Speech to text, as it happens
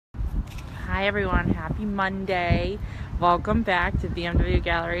Hi everyone, happy Monday. Welcome back to BMW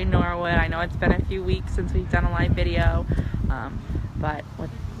Gallery Norwood. I know it's been a few weeks since we've done a live video, but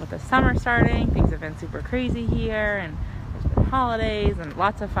with the summer starting, things have been super crazy here, and there's been holidays and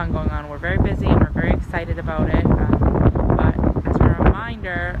lots of fun going on. We're very busy and we're very excited about it, but as a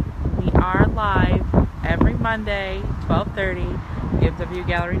reminder, we are live every Monday, 12:30, BMW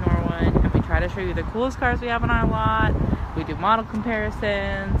Gallery Norwood, and we try to show you the coolest cars we have on our lot. We do model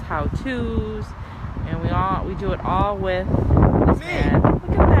comparisons, how-tos, and we do it all with this man.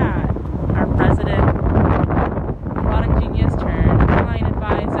 Look at that. Our president, product genius turned client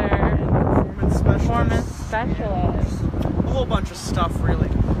advisor, performance specialist. A whole bunch of stuff, really.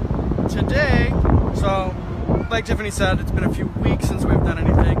 Today, so like Tiffany said, it's been a few weeks since we've done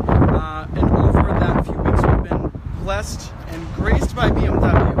anything, and over that few weeks we've been blessed and graced by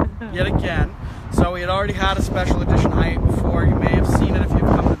BMW yet again. So we had already had a special edition i8 before. You may have seen it if you've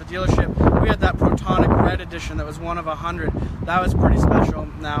come to the dealership. We had that Protonic Red edition that was one of 100. That was pretty special.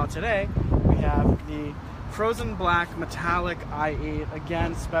 Now today we have the Frozen Black Metallic i8.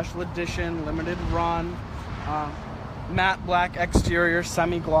 Again, special edition, limited run, matte black exterior,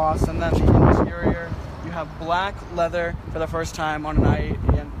 semi-gloss, and then the interior you have black leather for the first time on an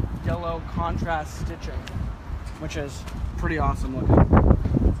i8 and yellow contrast stitching, which is pretty awesome looking.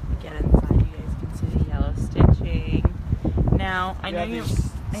 Get inside, you guys can see the yellow stitching. Now, I know you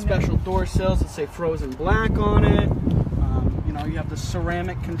special door sills that say Frozen Black on it. You know, you have the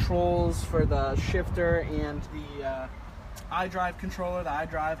ceramic controls for the shifter and the iDrive controller. The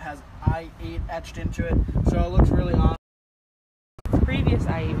iDrive has i8 etched into it, so it looks really awesome. The previous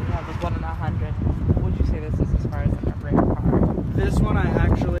i8 we had was 1 in 100. What would you say this is as far as like a rare car? This one I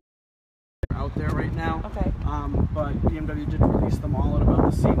actually out there right now. Okay. But BMW did release them all at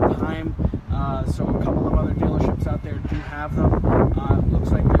about the same time. So a couple of other dealerships out there do have them.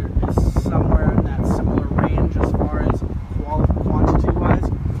 Looks like there is somewhere in that similar range as far as quantity-wise.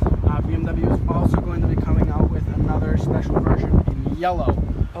 BMW is also going to be coming out with another special version in yellow.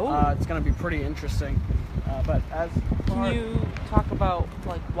 Oh. It's going to be pretty interesting. But can you talk about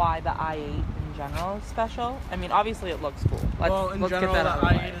like why the i8 in general is special? I mean, obviously it looks cool. In general, the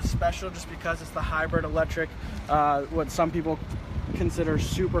i8 is special just because it's the hybrid electric, what some people consider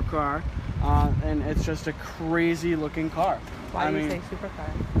supercar, and it's just a crazy looking car. Why do you say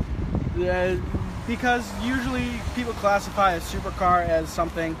supercar? Because usually people classify a supercar as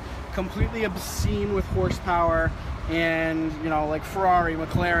something completely obscene with horsepower and, you know, like Ferrari,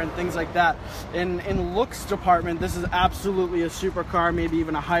 McLaren, things like that. In looks department, this is absolutely a supercar, maybe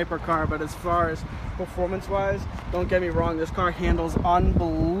even a hypercar, but as far as performance-wise, don't get me wrong, this car handles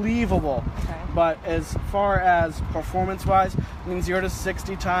unbelievable. Okay. But as far as performance-wise, I mean, 0 to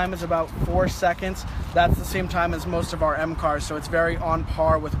 60 time is about 4 seconds. That's the same time as most of our M cars, so it's very on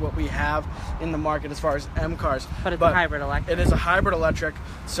par with what we have in the market as far as M cars. But it's a hybrid electric. It is a hybrid electric,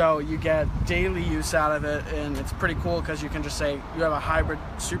 so you get daily use out of it, and it's pretty cool because you can just say you have a hybrid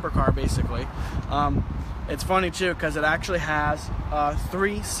supercar, basically. It's funny too because it actually has a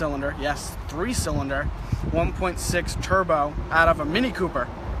 3-cylinder, yes, 3-cylinder, 1.6 turbo out of a Mini Cooper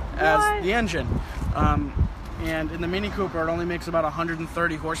as the engine. And in the Mini Cooper, it only makes about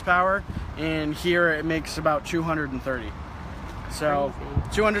 130 horsepower, and here it makes about 230. So,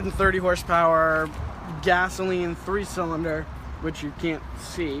 crazy. 230 horsepower, gasoline 3-cylinder, which you can't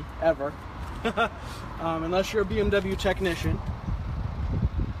see ever, unless you're a BMW technician.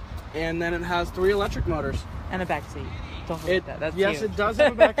 And then it has 3 electric motors. And a back seat. Don't forget that. That's yes, huge. it does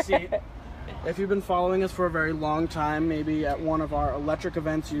have a back seat. If you've been following us for a very long time, maybe at one of our electric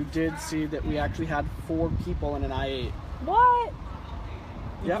events, you did see that we actually had 4 people in an i8. What?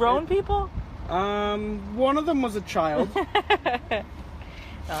 Yep, grown people? One of them was a child.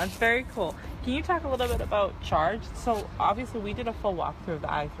 No, it's very cool. Can you talk a little bit about charge? So obviously we did a full walkthrough of the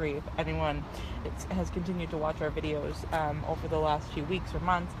i3. If anyone has continued to watch our videos over the last few weeks or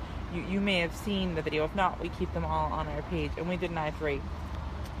months, you may have seen the video. If not, we keep them all on our page. And we did an i3.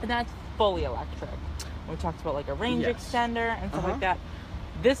 And that's fully electric. We talked about like a range extender and stuff like that.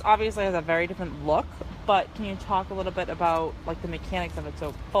 This obviously has a very different look, but can you talk a little bit about like the mechanics of it?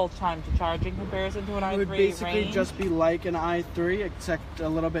 So full time to charge in comparison to an i3 It would basically range? just be like an i3, except a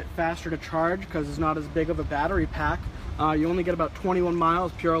little bit faster to charge because it's not as big of a battery pack. You only get about 21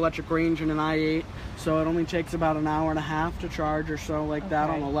 miles pure electric range in an i8, so it only takes about an hour and a half to charge or so like that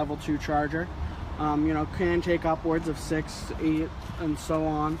on a level 2 charger. You know, can take upwards of 6, 8, and so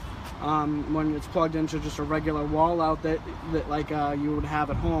on. When it's plugged into just a regular wall outlet that like you would have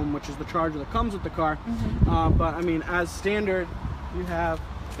at home, which is the charger that comes with the car. But I mean, as standard, you have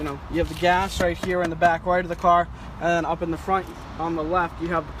you know, you have the gas right here in the back right of the car, and then up in the front on the left you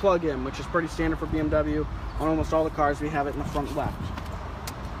have the plug-in, which is pretty standard for BMW. On almost all the cars we have it in the front left.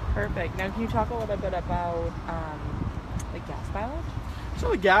 Perfect. Now can you talk a little bit about the gas mileage?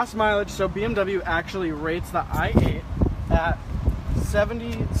 So the gas mileage, so BMW actually rates the i8 at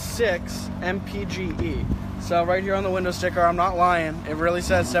 76 mpge. So right here on the window sticker, I'm not lying, it really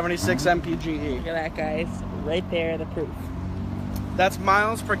says 76 mpge. Look at that, guys. Right there, the proof. That's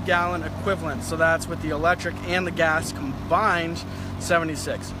miles per gallon equivalent, so that's with the electric and the gas combined,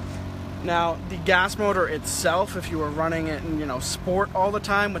 76. Now, the gas motor itself, if you were running it in, you know, sport all the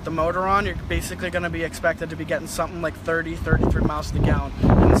time with the motor on, you're basically going to be expected to be getting something like 30, 33 miles to the gallon.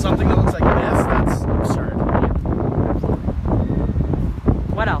 And something that looks like this, that's absurd.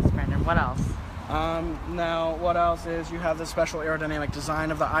 What else, Brendan? What else? Now, what else is you have the special aerodynamic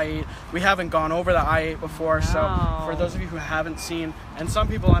design of the i8. We haven't gone over the i8 before, so for those of you who haven't seen, and some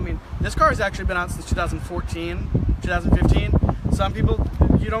people, I mean, this car has actually been out since 2014, 2015. Some people,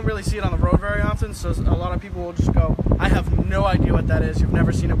 you don't really see it on the road very often, so a lot of people will just go, I have no idea what that is, you've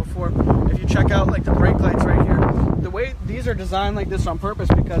never seen it before. If you check out like the brake lights right here, the way these are designed like this on purpose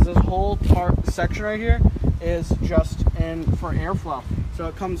because this whole section right here is just in for airflow. So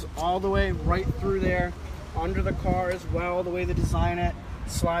it comes all the way right through there, under the car as well, the way they design it,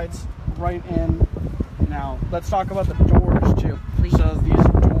 slides right in. Now, let's talk about the doors too. Please. So these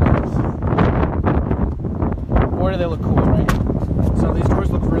doors, boy do they look cool, right? So these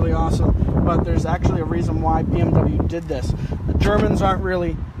doors look really awesome, but there's actually a reason why BMW did this. The Germans aren't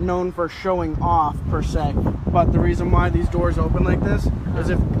really known for showing off per se, but the reason why these doors open like this is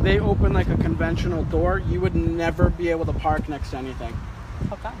if they open like a conventional door, you would never be able to park next to anything.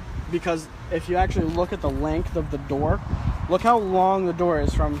 Okay. Because if you actually look at the length of the door, look how long the door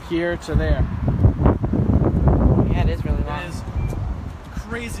is from here to there. Yeah, it is really long. It is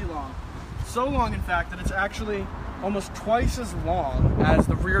crazy long. So long, in fact, that it's actually almost twice as long as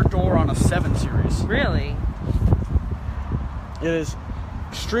the rear door on a 7 Series. Really? It is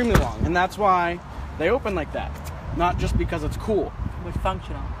extremely long, and that's why they open like that. Not just because it's cool. It's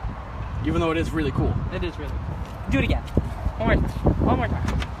functional. Even though it is really cool. It is really cool. Do it again. One more time. One more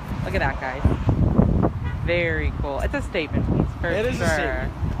time. Look at that, guys. Very cool. It's a statement piece, for sure. It is a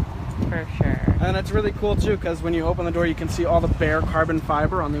statement. For sure. And it's really cool, too, because when you open the door, you can see all the bare carbon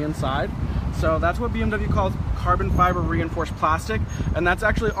fiber on the inside. So that's what BMW calls carbon fiber reinforced plastic, and that's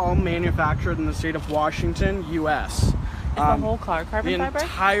actually all manufactured in the state of Washington, U.S. Is the whole car carbon fiber? The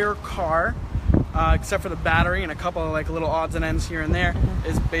entire car, except for the battery and a couple of like little odds and ends here and there,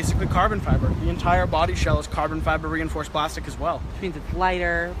 is basically carbon fiber. The entire body shell is carbon fiber reinforced plastic as well. Which means it's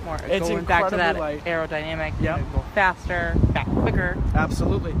lighter, more It's going back to that light. aerodynamic. Yep. Go faster, back quicker.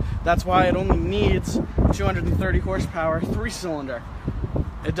 Absolutely. That's why it only needs 230 horsepower, 3-cylinder.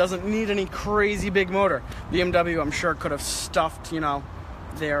 It doesn't need any crazy big motor. BMW, I'm sure, could have stuffed, you know,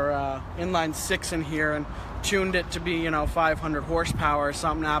 their inline 6 in here and tuned it to be, you know, 500 horsepower or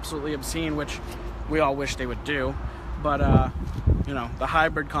something absolutely obscene, which we all wish they would do. But, you know, the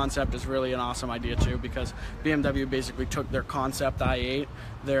hybrid concept is really an awesome idea too, because BMW basically took their concept i8,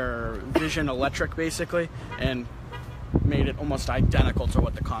 their Vision electric basically, and made it almost identical to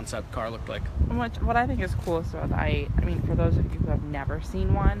what the concept car looked like. What I think is coolest about the i8, I mean, for those of you who have never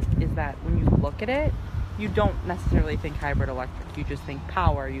seen one, is that when you look at it, you don't necessarily think hybrid electric. You just think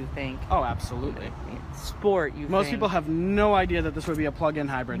power. You think oh, absolutely, sport. Most people have no idea that this would be a plug-in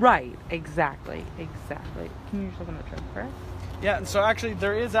hybrid. Right. Exactly. Exactly. Can you just open the trunk first? Yeah. And so actually,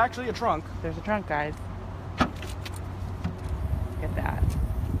 there is actually a trunk. There's a trunk, guys. Look at that.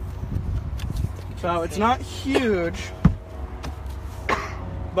 So it's not huge,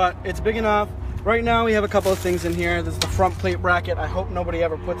 but it's big enough. Right now we have a couple of things in here. There's the front plate bracket. I hope nobody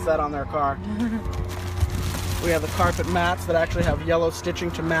ever puts that on their car. We have the carpet mats that actually have yellow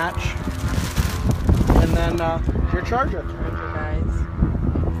stitching to match. And then your charger. Charger, guys.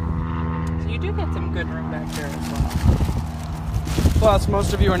 So you do get some good room back there as well. Plus,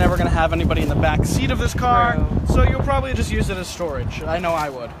 most of you are never going to have anybody in the back seat of this car, True. so you'll probably just use it as storage. I know I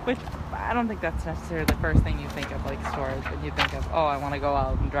would. Which I don't think that's necessarily the first thing you think of, like storage, when you think of, oh, I want to go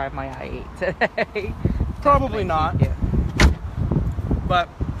out and drive my i8 today. Probably not. But,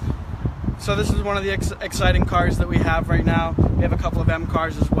 so this is one of the exciting cars that we have right now. We have a couple of M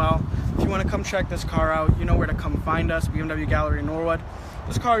cars as well. If you want to come check this car out, you know where to come find us, BMW Gallery Norwood.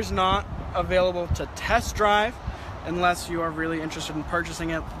 This car is not available to test drive unless you are really interested in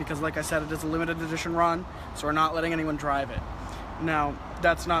purchasing it, because like I said, it is a limited edition run, so we're not letting anyone drive it. Now,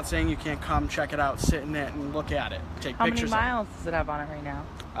 that's not saying you can't come check it out, sit in it, and look at it, take pictures. How many miles does it have on it right now?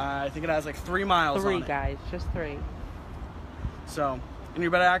 I think it has like 3 miles on it. 3, guys, just 3. So, And you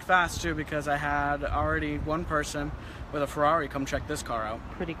better act fast too, because I had already one person with a Ferrari come check this car out.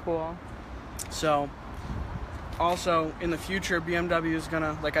 Pretty cool. So, also in the future, BMW is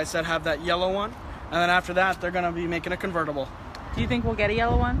gonna, like I said, have that yellow one, and then after that, they're gonna be making a convertible. Do you think we'll get a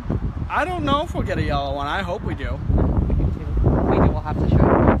yellow one? I don't know if we'll get a yellow one. I hope we do. We do too. Maybe we'll have to show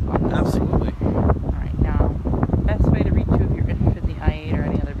you. Absolutely. Alright, now, best way to reach you if you're interested in the i8 or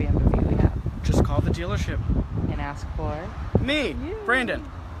any other BMW we have. Just call the dealership. And ask for Me, you. Brandon.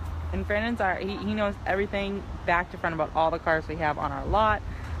 And Brandon's he knows everything back to front about all the cars we have on our lot.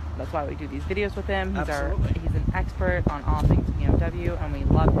 That's why we do these videos with him. He's an expert on all things BMW, and we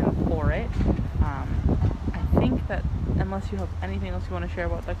love him for it. I think that unless you have anything else you want to share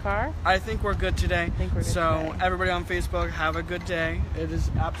about the car, I think we're good today. So everybody on Facebook, have a good day. It is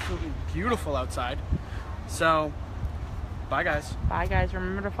absolutely beautiful outside. So, bye guys. Bye guys.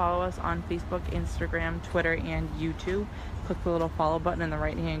 Remember to follow us on Facebook, Instagram, Twitter, and YouTube. Click the little follow button in the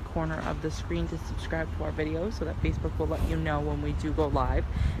right hand corner of the screen to subscribe to our videos so that Facebook will let you know when we do go live,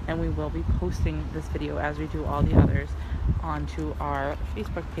 and we will be posting this video as we do all the others onto our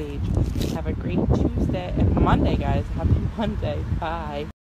Facebook page. Have a great Monday guys. Happy Monday. Bye.